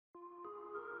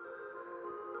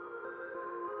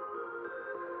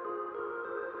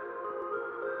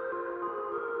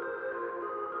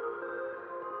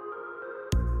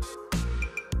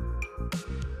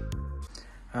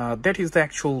That is the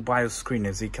actual BIOS screen,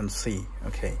 as you can see.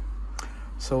 Okay,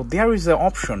 so there is an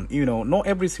option, not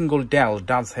every single Dell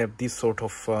does have this sort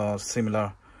of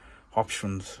similar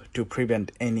options to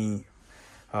prevent any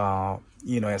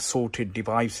assorted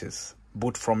devices,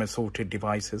 boot from assorted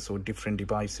devices or different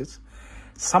devices.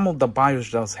 Some of the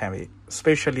BIOS does have it,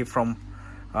 especially from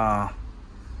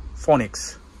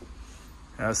Phonics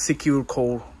secure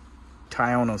core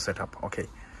Tiano setup. Okay,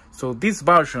 so this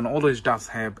version always does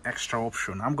have extra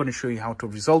option. I'm going to show you how to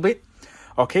resolve it.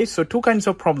 Okay, so two kinds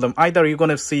of problem. Either you're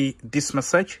going to see this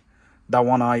message, the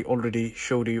one I already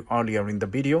showed you earlier in the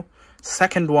video.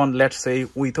 Second one, let's say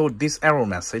without this error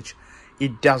message,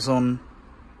 it doesn't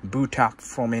boot up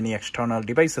from any external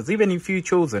devices. Even if you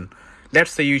chosen,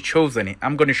 let's say you chosen it,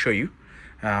 I'm going to show you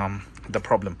the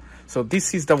problem. So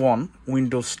this is the one,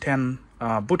 Windows 10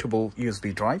 bootable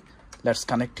USB drive. Let's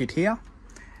connect it here,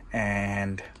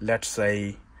 and let's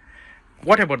say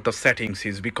whatever the settings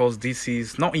is, because this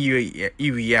is not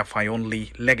UEFI,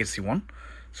 only legacy one.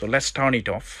 So let's turn it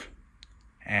off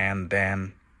and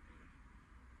then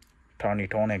turn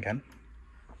it on again.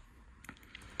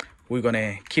 We're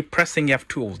gonna keep pressing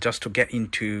F12 just to get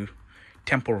into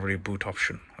temporary boot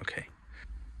option. Okay,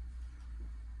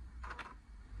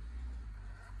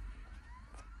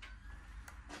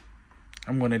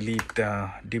 I'm gonna leave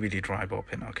the DVD drive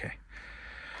open. Okay,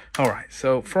 all right,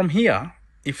 so from here,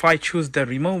 if I choose the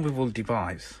removable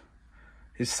device,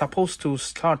 it's supposed to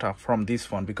start up from this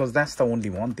one, because that's the only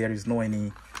one. There is no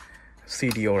any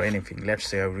CD or anything. Let's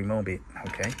say I remove it.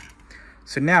 Okay,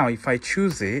 so now if I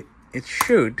choose it, it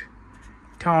should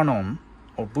turn on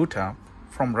or boot up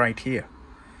from right here.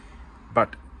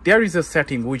 But there is a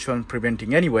setting which one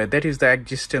preventing anyway. That is the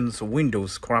existence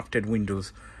Windows, corrupted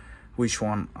Windows, which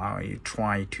one I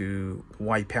try to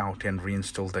wipe out and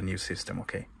reinstall the new system.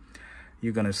 Okay,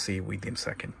 you're gonna see within a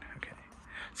second. Okay,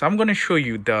 so I'm gonna show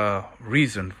you the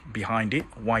reason behind it,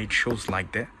 why it shows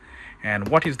like that, and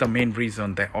what is the main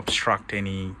reason that obstruct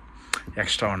any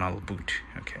external boot.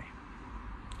 Okay,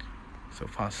 so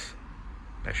first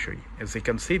let's show you. As you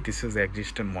can see, this is the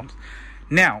existing ones.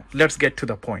 Now let's get to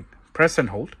the point. Press and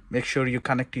hold. Make sure you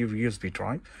connect your USB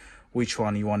drive, which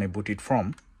one you want to boot it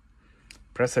from.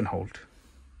 Press and hold.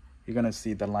 You're gonna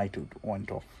see the light went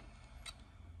off.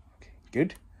 Okay,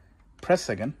 good. Press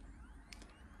again.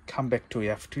 Come back to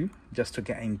F2 just to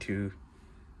get into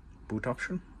boot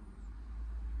option.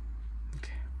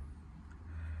 Okay,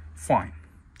 fine.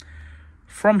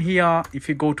 From here, if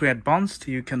you go to advanced,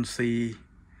 you can see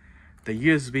the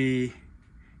USB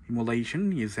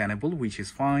emulation is enabled, which is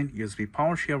fine. USB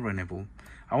power share enabled.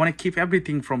 I want to keep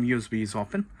everything from USB is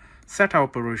open. Set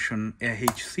operation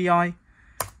AHCI,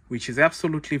 which is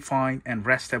absolutely fine, and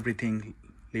rest everything,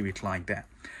 leave it like that.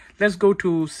 Let's go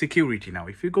to security now.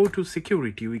 If you go to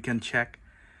security, we can check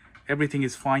everything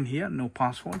is fine here, no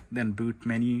password. Then boot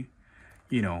menu,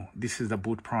 this is the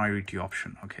boot priority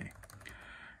option. Okay,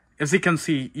 as you can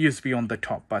see, USB on the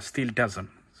top, but still doesn't.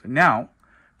 So now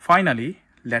finally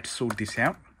let's sort this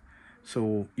out.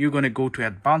 So you're going to go to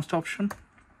advanced option,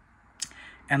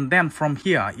 and then from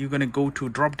here you're going to go to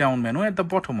drop down menu at the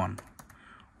bottom one,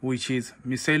 which is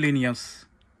miscellaneous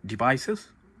devices,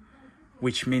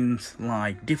 which means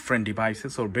like different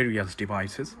devices or various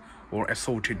devices or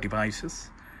assorted devices.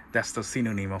 That's the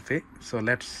synonym of it. So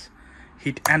let's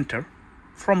hit enter.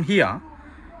 From here,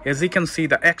 as you can see,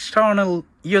 the external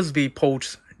USB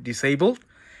ports disabled,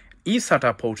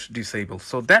 eSATA ports disabled.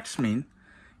 So that's mean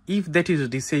if that is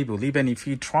disabled, even if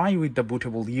you try with the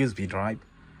bootable USB drive,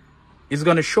 it's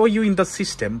going to show you in the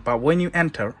system, but when you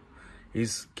enter,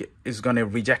 is going to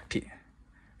reject it.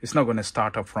 It's not going to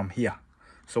start up from here.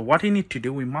 So what you need to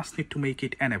do, we must need to make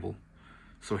it enable.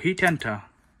 So hit enter,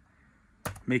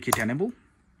 make it enable.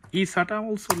 eSATA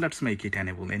also, let's make it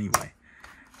enable anyway.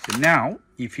 So now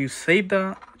if you save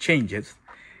the changes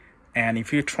and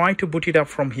if you try to boot it up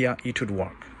from here, it would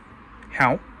work.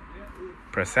 How?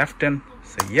 Press F10,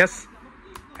 say yes,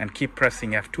 and keep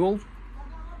pressing F12.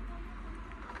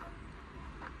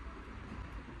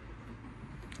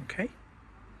 Okay.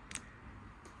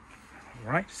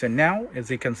 All right, so now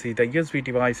as you can see, the USB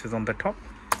device is on the top.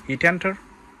 Hit enter.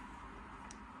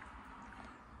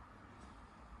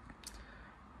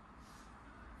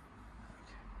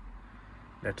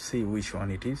 Let's see which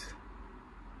one it is.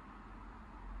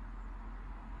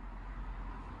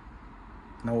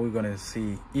 Now we're going to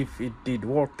see if it did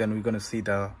work, then we're going to see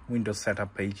the Windows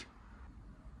setup page.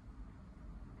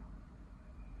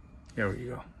 Here we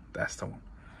go. That's the one.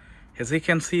 As you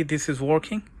can see, this is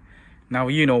working. Now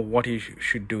you know what you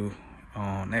should do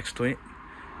next to it.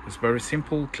 It's very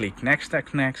simple. Click next,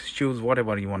 choose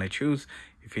whatever you want to choose.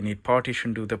 If you need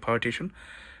partition, do the partition.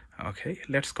 Okay,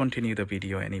 let's continue the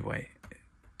video anyway,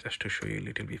 just to show you a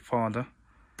little bit further.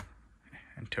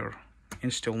 Enter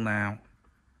install now.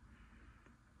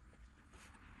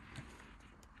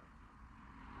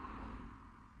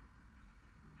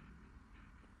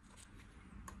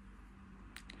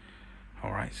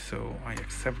 Alright, so I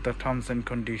accept the terms and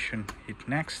condition, hit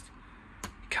next.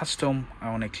 Custom, I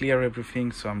want to clear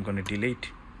everything, so I'm going to delete.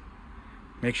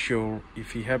 Make sure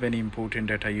if you have any important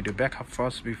data, you do backup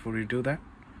first before you do that.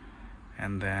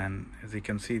 And then as you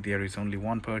can see, there is only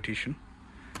one partition.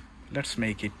 Let's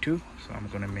make it 2, so I'm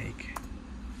going to make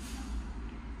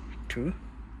 2.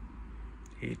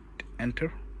 Hit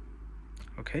enter.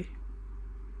 Okay,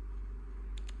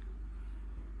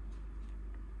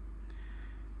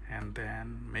 and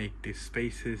then make these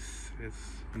spaces as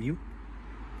new.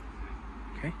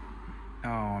 Okay,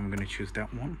 now I'm going to choose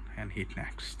that one and hit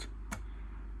next.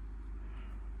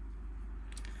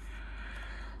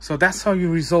 So that's how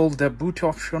you resolve the boot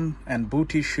option and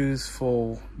boot issues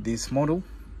for this model.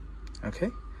 Okay,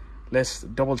 let's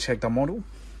double check the model.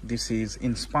 This is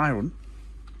Inspiron.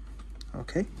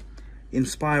 Okay,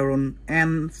 Inspiron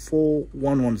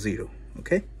N4110.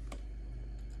 Okay,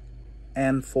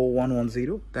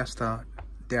 N4110. That's the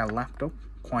Dell laptop,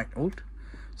 quite old.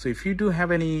 So if you do have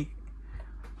any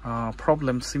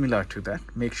problem similar to that,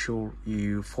 make sure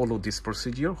you follow this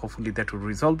procedure. Hopefully that will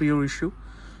resolve your issue.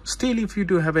 Still, if you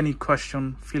do have any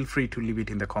question, feel free to leave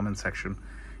it in the comment section,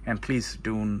 and please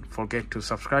don't forget to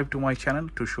subscribe to my channel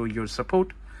to show your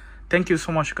support. Thank you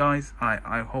so much, guys.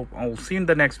 I hope I'll see you in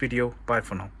the next video. Bye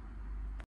for now.